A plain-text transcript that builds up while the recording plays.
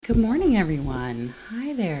Good morning, everyone.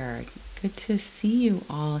 Hi there. Good to see you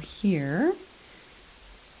all here.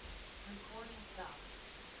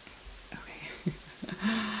 Okay.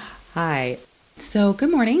 Hi. So, good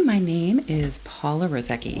morning. My name is Paula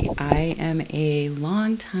Rozecki. I am a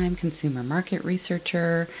longtime consumer market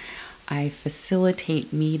researcher. I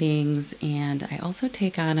facilitate meetings and I also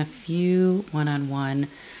take on a few one on one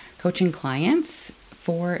coaching clients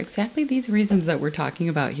for exactly these reasons that we're talking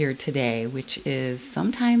about here today, which is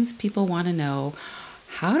sometimes people want to know,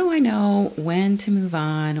 how do I know when to move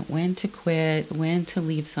on, when to quit, when to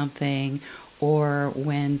leave something, or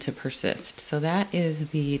when to persist? So that is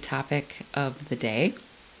the topic of the day.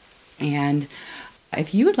 And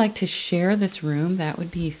if you would like to share this room, that would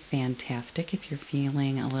be fantastic if you're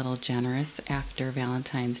feeling a little generous after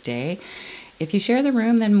Valentine's Day. If you share the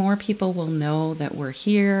room, then more people will know that we're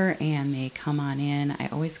here and they come on in. I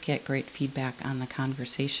always get great feedback on the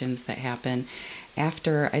conversations that happen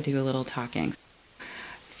after I do a little talking.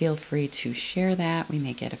 Feel free to share that. We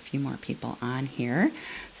may get a few more people on here.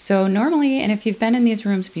 So normally, and if you've been in these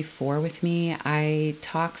rooms before with me, I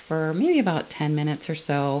talk for maybe about 10 minutes or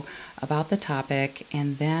so about the topic,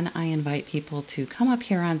 and then I invite people to come up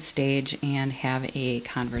here on stage and have a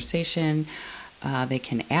conversation. They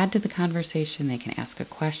can add to the conversation, they can ask a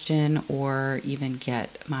question, or even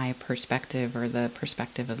get my perspective or the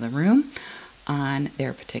perspective of the room on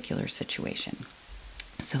their particular situation.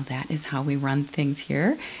 So that is how we run things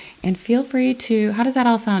here. And feel free to, how does that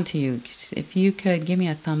all sound to you? If you could give me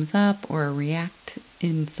a thumbs up or react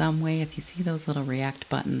in some way, if you see those little react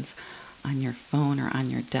buttons on your phone or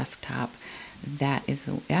on your desktop, that is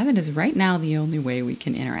right now the only way we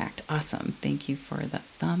can interact. Awesome. Thank you for the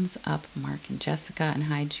thumbs up, Mark and Jessica. And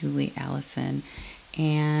hi, Julie, Allison,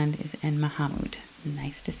 and Mahamud.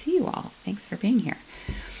 Nice to see you all. Thanks for being here.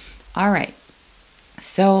 All right.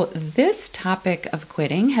 So, this topic of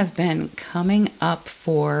quitting has been coming up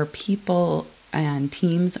for people and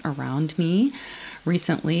teams around me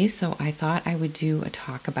recently. So, I thought I would do a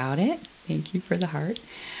talk about it. Thank you for the heart.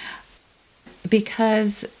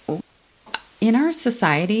 Because in our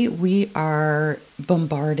society, we are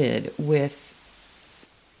bombarded with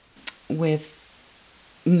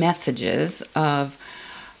messages of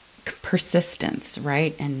persistence,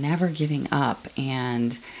 right? And never giving up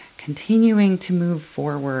and continuing to move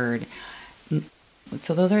forward.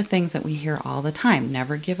 So those are things that we hear all the time.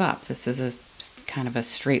 Never give up. This is a kind of a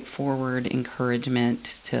straightforward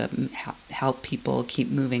encouragement to help people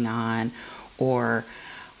keep moving on, or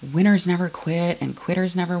winners never quit and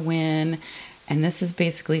quitters never win. And this is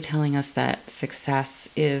basically telling us that success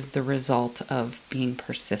is the result of being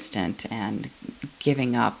persistent, and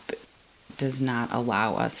giving up does not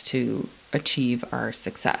allow us to achieve our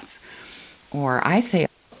success. Or I say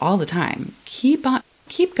all the time, keep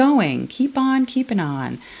going, keep on keeping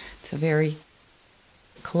on. It's a very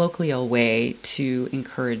colloquial way to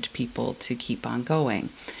encourage people to keep on going.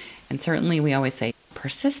 And certainly we always say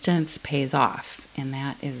persistence pays off. And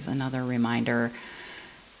that is another reminder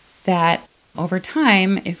that over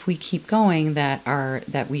time, if we keep going, that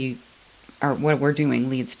what we're doing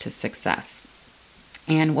leads to success.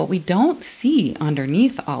 And what we don't see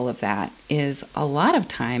underneath all of that is a lot of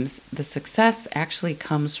times the success actually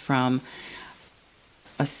comes from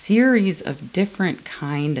a series of different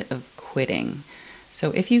kind of quitting.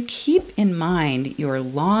 So if you keep in mind your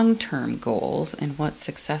long-term goals and what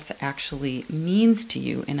success actually means to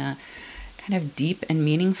you in a kind of deep and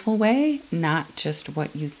meaningful way, not just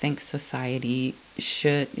what you think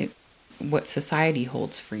what society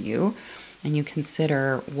holds for you, and you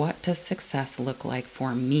consider, what does success look like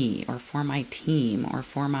for me or for my team or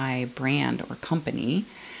for my brand or company,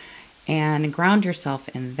 and ground yourself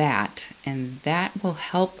in that. And that will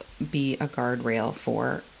help be a guardrail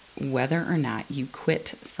for whether or not you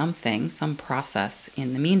quit something, some process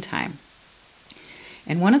in the meantime.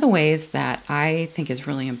 And one of the ways that I think is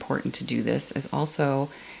really important to do this is also,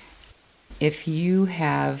 if you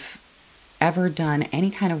have ever done any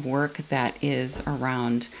kind of work that is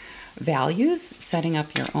around values, setting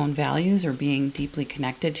up your own values or being deeply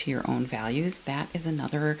connected to your own values, that is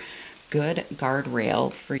another good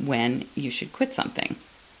guardrail for when you should quit something.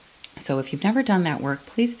 So if you've never done that work,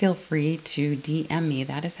 please feel free to DM me.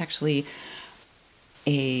 That is actually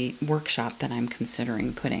a workshop that I'm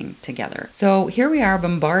considering putting together. So here we are,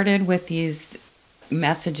 bombarded with these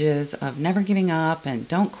messages of never giving up and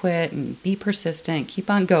don't quit and be persistent, keep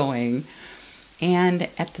on going. And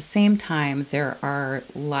at the same time, there are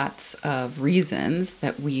lots of reasons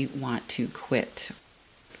that we want to quit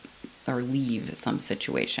or leave some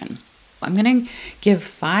situation. I'm going to give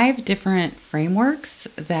 5 different frameworks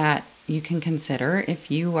that you can consider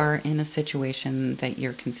if you are in a situation that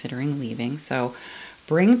you're considering leaving. So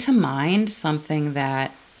bring to mind something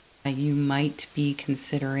that you might be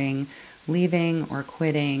considering leaving or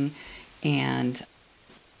quitting, and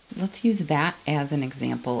let's use that as an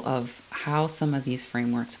example of how some of these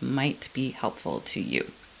frameworks might be helpful to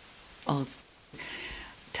you. I'll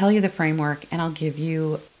tell you the framework and I'll give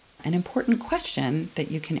you an important question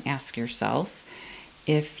that you can ask yourself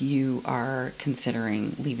if you are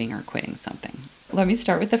considering leaving or quitting something. Let me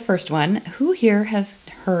start with the first one. Who here has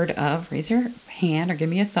heard of, raise your hand or give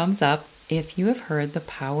me a thumbs up if you have heard the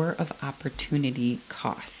power of opportunity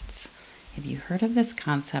costs. Have you heard of this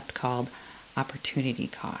concept called opportunity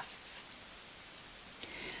costs?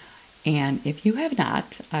 And if you have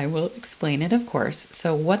not, I will explain it, of course.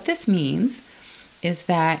 So what this means is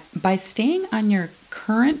that by staying on your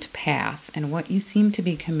current path and what you seem to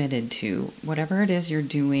be committed to, whatever it is you're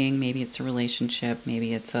doing, maybe it's a relationship,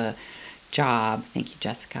 maybe it's a job, thank you,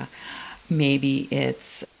 Jessica, maybe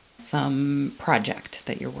it's some project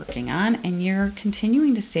that you're working on and you're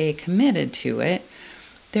continuing to stay committed to it,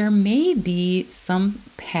 there may be some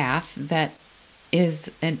path that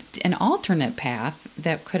is an alternate path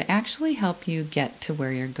that could actually help you get to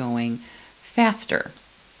where you're going faster.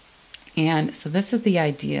 And so this is the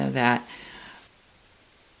idea that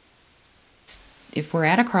if we're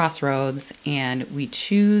at a crossroads and we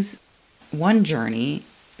choose one journey,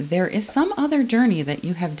 there is some other journey that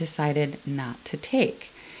you have decided not to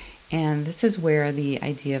take. And this is where the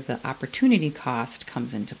idea of the opportunity cost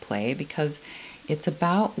comes into play, because it's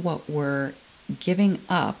about what we're giving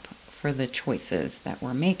up for the choices that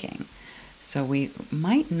we're making. So we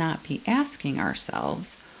might not be asking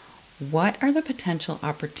ourselves, what are the potential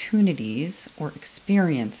opportunities or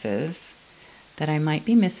experiences that I might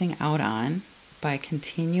be missing out on by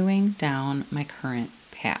continuing down my current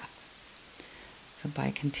path? So by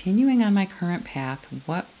continuing on my current path,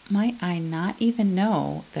 what might I not even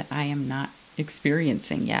know that I am not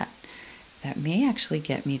experiencing yet that may actually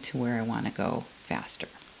get me to where I want to go faster?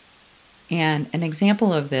 And an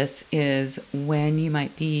example of this is when you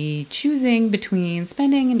might be choosing between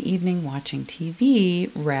spending an evening watching TV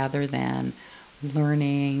rather than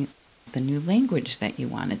learning the new language that you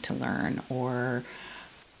wanted to learn, or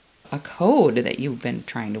a code that you've been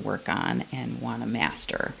trying to work on and want to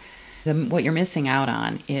master. What you're missing out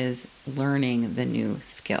on is learning the new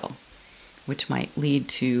skill, which might lead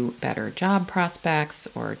to better job prospects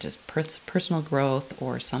or just personal growth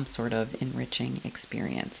or some sort of enriching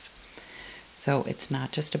experience. So it's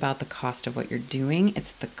not just about the cost of what you're doing,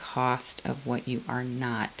 it's the cost of what you are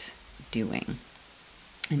not doing.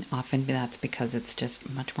 And often that's because it's just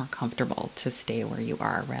much more comfortable to stay where you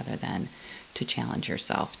are rather than to challenge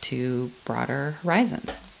yourself to broader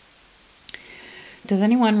horizons. Does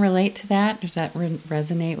anyone relate to that? Does that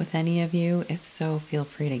resonate with any of you? If so, feel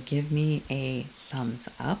free to give me a thumbs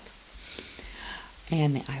up.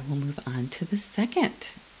 And I will move on to the second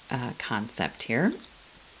concept here.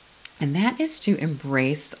 And that is to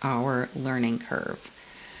embrace our learning curve.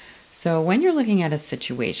 So when you're looking at a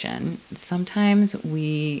situation, sometimes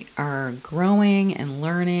we are growing and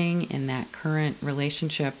learning in that current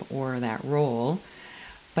relationship or that role,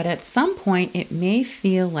 but at some point it may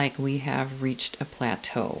feel like we have reached a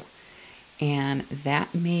plateau. And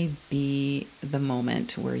that may be the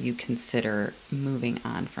moment where you consider moving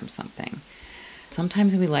on from something.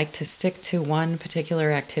 Sometimes we like to stick to one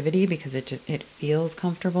particular activity because it feels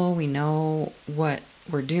comfortable. We know what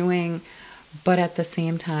we're doing, but at the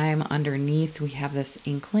same time, underneath, we have this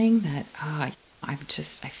inkling that I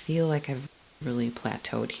feel like I've really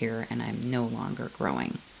plateaued here and I'm no longer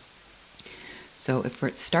growing. So if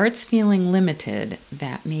it starts feeling limited,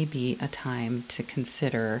 that may be a time to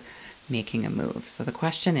consider making a move. So the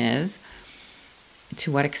question is, to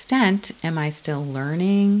what extent am I still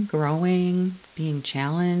learning, growing, being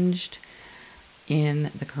challenged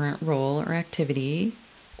in the current role or activity,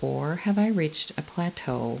 or have I reached a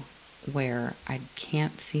plateau where I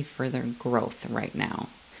can't see further growth right now?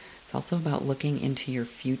 It's also about looking into your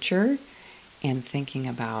future and thinking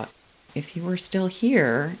about, if you were still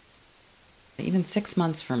here, even 6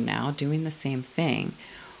 months from now, doing the same thing,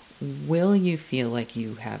 will you feel like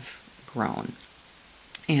you have grown?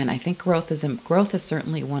 And I think growth is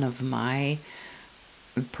certainly one of my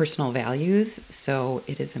personal values, so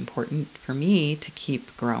it is important for me to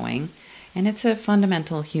keep growing. And it's a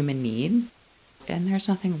fundamental human need. And there's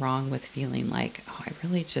nothing wrong with feeling like, I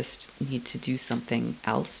really just need to do something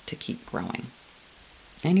else to keep growing.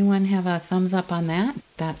 Anyone have a thumbs up on that?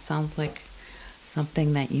 That sounds like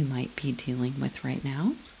something that you might be dealing with right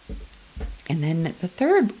now. And then the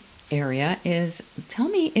third area is tell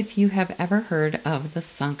me if you have ever heard of the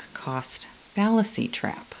sunk cost fallacy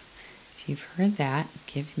trap. If you've heard that,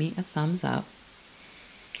 give me a thumbs up.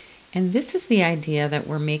 And this is the idea that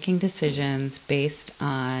we're making decisions based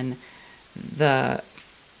on the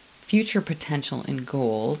future potential and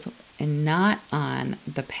goals and not on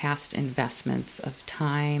the past investments of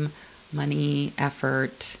time, money,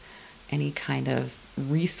 effort, any kind of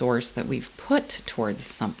resource that we've put towards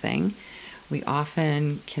something. We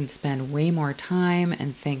often can spend way more time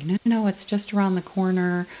and think, no, it's just around the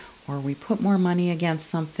corner, or we put more money against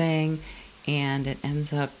something and it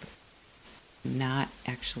ends up not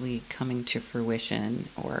actually coming to fruition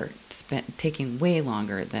or taking way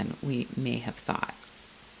longer than we may have thought.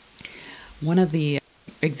 One of the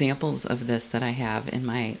examples of this that I have in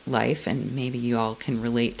my life, and maybe you all can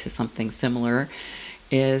relate to something similar,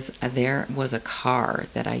 is there was a car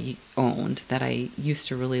that I owned that I used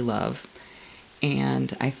to really love.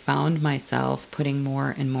 And I found myself putting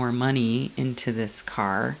more and more money into this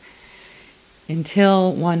car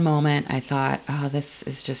until one moment I thought, oh, this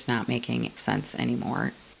is just not making sense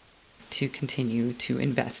anymore to continue to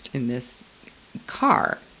invest in this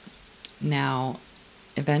car. Now,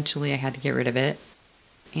 eventually I had to get rid of it.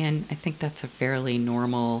 And I think that's a fairly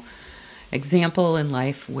normal example in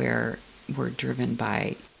life where we're driven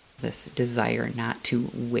by this desire not to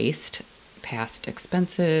waste past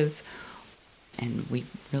expenses. And we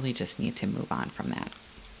really just need to move on from that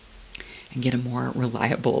and get a more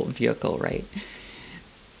reliable vehicle, right?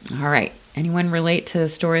 All right. Anyone relate to a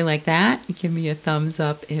story like that? Give me a thumbs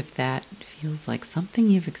up if that feels like something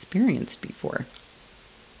you've experienced before.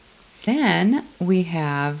 Then we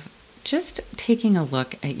have just taking a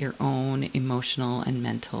look at your own emotional and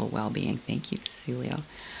mental well-being. Thank you, Cecilio.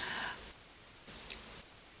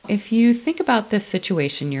 If you think about this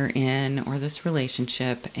situation you're in or this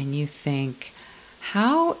relationship and you think,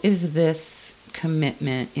 how is this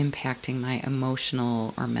commitment impacting my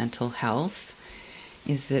emotional or mental health?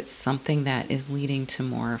 Is it something that is leading to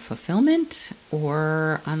more fulfillment?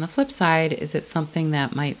 Or on the flip side, is it something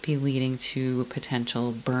that might be leading to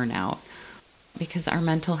potential burnout? Because our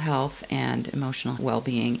mental health and emotional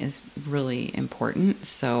well-being is really important.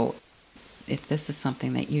 So if this is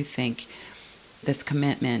something that you think this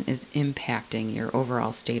commitment is impacting your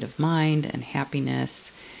overall state of mind and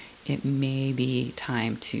happiness, it may be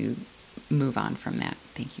time to move on from that.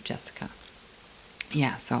 Thank you, Jessica.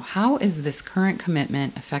 Yeah, so how is this current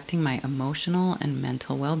commitment affecting my emotional and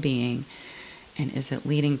mental well-being? And is it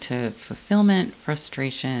leading to fulfillment,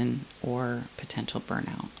 frustration, or potential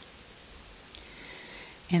burnout?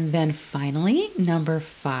 And then finally, number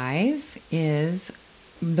 5 is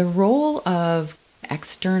the role of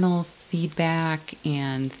external feedback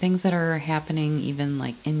and things that are happening even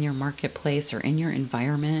like in your marketplace or in your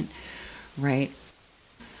environment, right?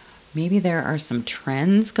 Maybe there are some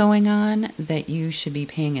trends going on that you should be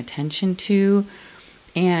paying attention to.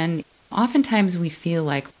 And oftentimes we feel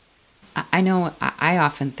like, I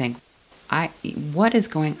often think, what is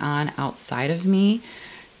going on outside of me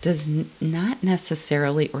does not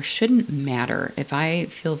necessarily or shouldn't matter. If I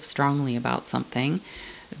feel strongly about something,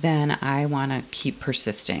 then I want to keep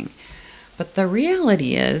persisting. But the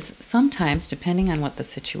reality is, sometimes, depending on what the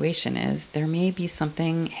situation is, there may be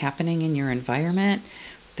something happening in your environment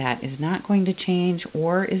that is not going to change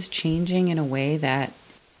or is changing in a way that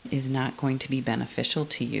is not going to be beneficial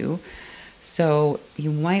to you. So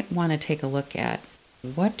you might want to take a look at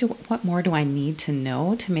what more do I need to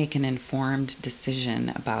know to make an informed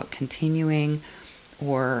decision about continuing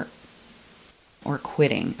or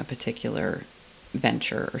quitting a particular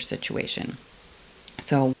venture or situation.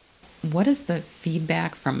 So what is the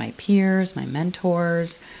feedback from my peers, my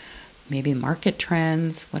mentors, maybe market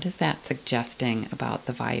trends? What is that suggesting about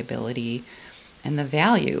the viability and the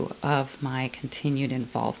value of my continued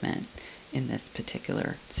involvement in this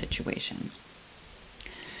particular situation?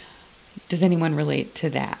 Does anyone relate to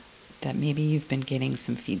that? That maybe you've been getting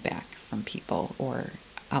some feedback from people or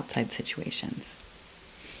outside situations?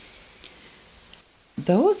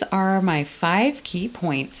 Those are my 5 key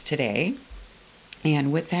points today.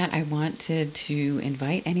 And with that, I wanted to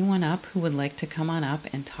invite anyone up who would like to come on up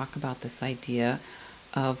and talk about this idea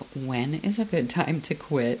of when is a good time to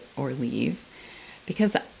quit or leave.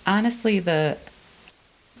 Because honestly,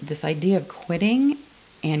 this idea of quitting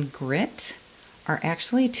and grit are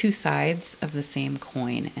actually 2 sides of the same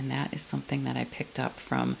coin. And that is something that I picked up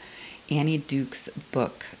from Annie Duke's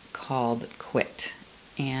book called Quit.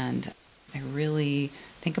 And I really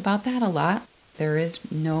think about that a lot. There is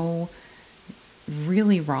no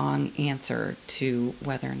really wrong answer to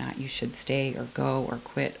whether or not you should stay or go or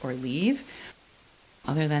quit or leave,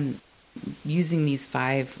 other than using these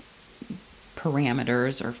 5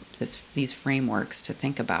 parameters or these frameworks to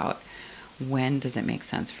think about when does it make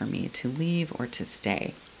sense for me to leave or to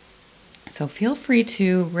stay. So feel free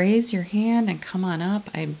to raise your hand and come on up.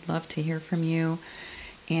 I'd love to hear from you.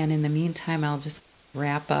 And in the meantime, I'll just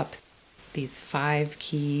wrap up these 5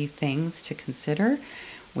 key things to consider,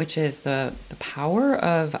 which is the power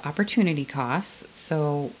of opportunity costs.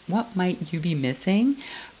 So what might you be missing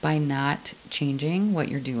by not changing what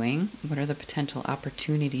you're doing? What are the potential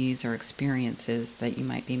opportunities or experiences that you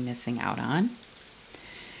might be missing out on?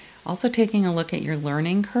 Also taking a look at your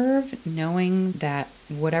learning curve, knowing that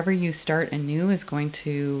whatever you start anew is going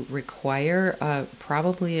to require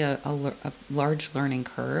probably a large learning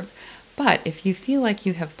curve. But if you feel like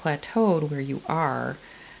you have plateaued where you are,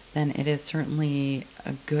 then it is certainly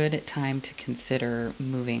a good time to consider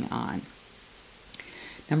moving on.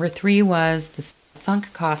 Number 3 was the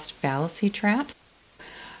sunk cost fallacy traps.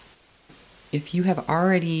 If you have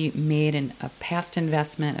already made a past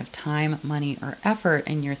investment of time, money, or effort,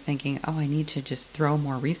 and you're thinking, oh, I need to just throw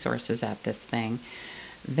more resources at this thing,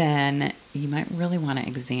 then you might really want to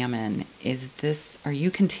examine, are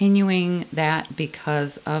you continuing that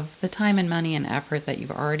because of the time and money and effort that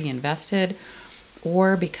you've already invested,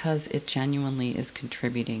 or because it genuinely is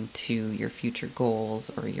contributing to your future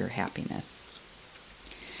goals or your happiness?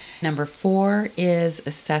 Number 4 is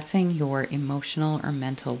assessing your emotional or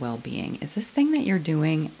mental well-being. Is this thing that you're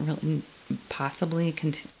doing really possibly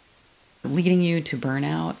leading you to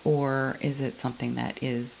burnout, or is it something that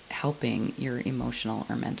is helping your emotional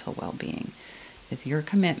or mental well-being? Is your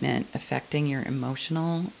commitment affecting your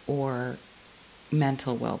emotional or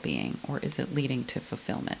mental well-being, or is it leading to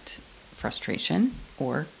fulfillment, frustration,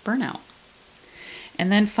 or burnout? And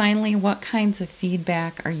then finally, what kinds of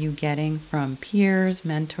feedback are you getting from peers,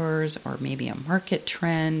 mentors, or maybe a market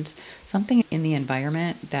trend, something in the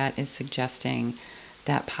environment that is suggesting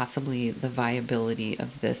that possibly the viability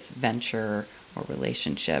of this venture or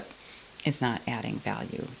relationship is not adding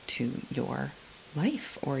value to your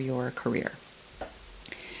life or your career?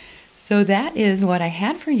 So that is what I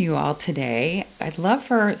had for you all today. I'd love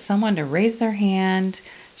for someone to raise their hand,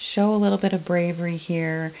 show a little bit of bravery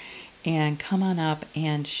here, and come on up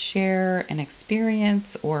and share an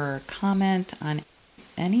experience or comment on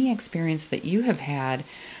any experience that you have had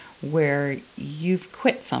where you've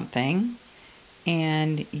quit something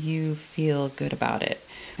and you feel good about it.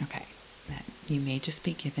 Okay, you may just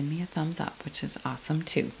be giving me a thumbs up, which is awesome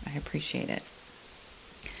too. I appreciate it.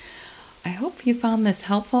 I hope you found this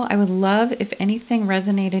helpful. I would love if anything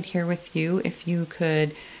resonated here with you, if you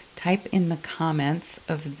could type in the comments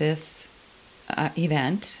of this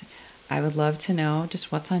event. I would love to know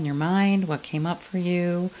just what's on your mind, what came up for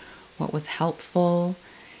you, what was helpful,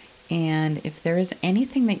 and if there is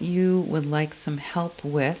anything that you would like some help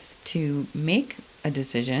with to make a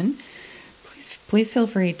decision, please feel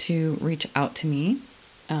free to reach out to me.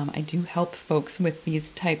 I do help folks with these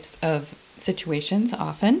types of situations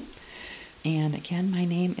often. And again, my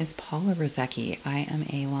name is Paula Rozecki. I am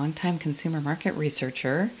a longtime consumer market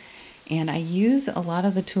researcher, and I use a lot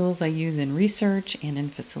of the tools I use in research and in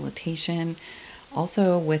facilitation,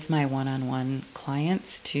 also with my one-on-one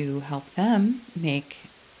clients to help them make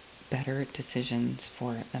better decisions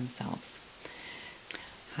for themselves.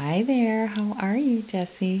 Hi there. How are you,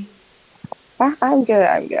 Jessie? I'm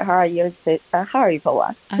good. How are you? How are you,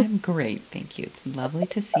 Paula? I'm great, thank you. It's lovely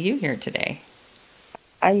to see you here today.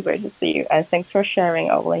 I'm great to see you, and thanks for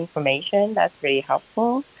sharing all the information. That's really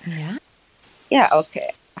helpful. Yeah. Yeah,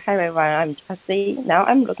 okay. Hi, everyone. I'm Jessie. Now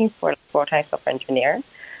I'm looking for a full-time software engineer,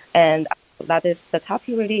 and that is the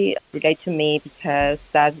topic really relate to me because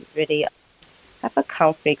that really have a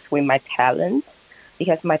conflict with my talent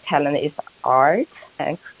because my talent is art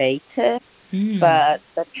and creative, but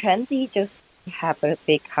the trendy just have a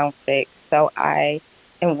big conflict. So I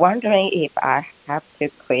am wondering if I have to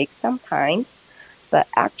quit sometimes. But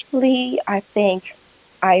actually, I think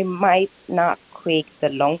I might not quit the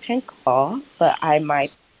long-term goal, but I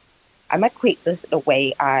might quit the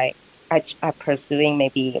way I pursuing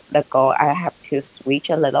maybe the goal. I have to switch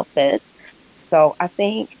a little bit. So I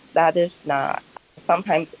think that is not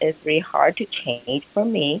sometimes it's really hard to change for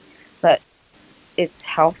me, but it's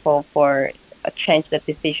helpful for a change the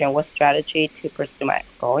decision what strategy to pursue my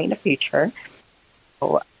goal in the future.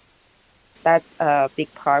 So that's a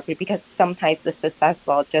big part because sometimes the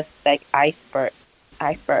successful just like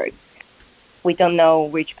iceberg. We don't know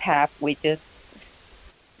which path we just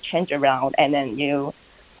change around and then you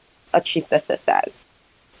achieve the success.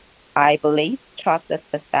 I believe trust the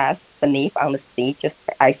success beneath on the sea, just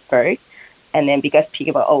the iceberg. And then because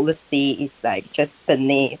people all the sea is like just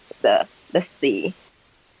beneath the sea.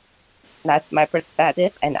 That's my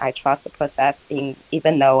perspective, and I trust the process. In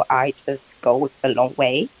even though I just go with the long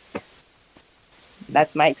way,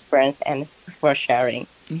 that's my experience, and thanks for sharing.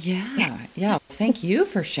 Yeah, yeah. Thank you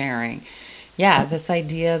for sharing. Yeah, this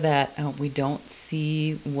idea that we don't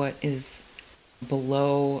see what is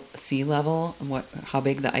below sea level, what how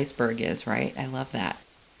big the iceberg is, right? I love that.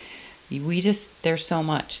 We just there's so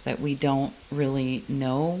much that we don't really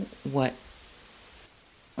know what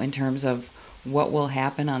in terms of what will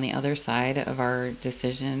happen on the other side of our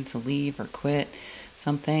decision to leave or quit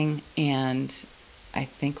something, and I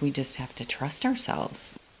think we just have to trust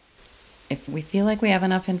ourselves. If we feel like we have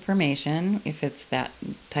enough information, if it's that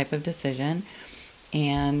type of decision,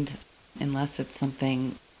 and unless it's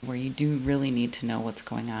something where you do really need to know what's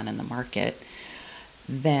going on in the market,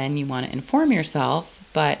 then you want to inform yourself.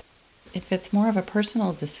 But if it's more of a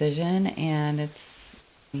personal decision and it's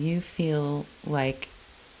you feel like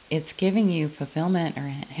it's giving you fulfillment or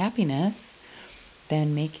happiness,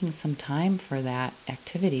 then making some time for that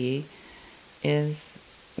activity is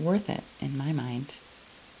worth it in my mind.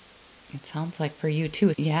 It sounds like for you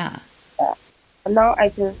too. Yeah. Yeah. Now I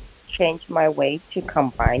just change my way to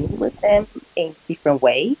combine with them in different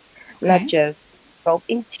way, not Okay. just go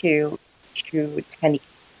into to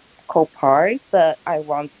technical part, but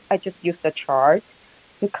I just use the chart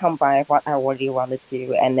to combine what I really want to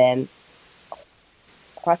do, and then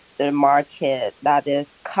what's the market that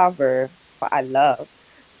is cover what I love.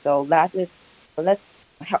 So let's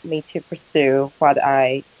help me to pursue what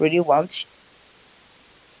I really want.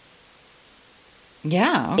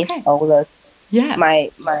 Yeah. It's Okay. all the Yes.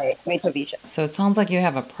 my greater vision. So it sounds like you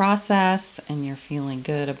have a process and you're feeling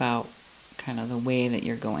good about kind of the way that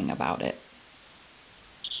you're going about it.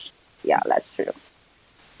 Yeah, that's true.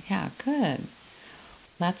 Yeah, good.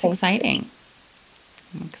 That's Thank you. exciting.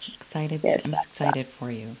 Yes, I'm that's that. excited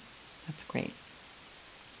for you. That's great.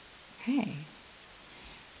 Okay.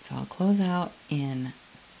 So I'll close out in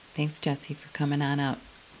thanks, Jesse, for coming on out.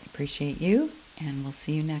 Appreciate you, and we'll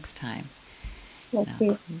see you next time. Thank And you.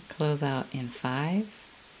 I'll close out in 5,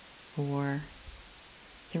 4,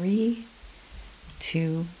 3,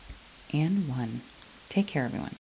 2, and 1. Take care, everyone.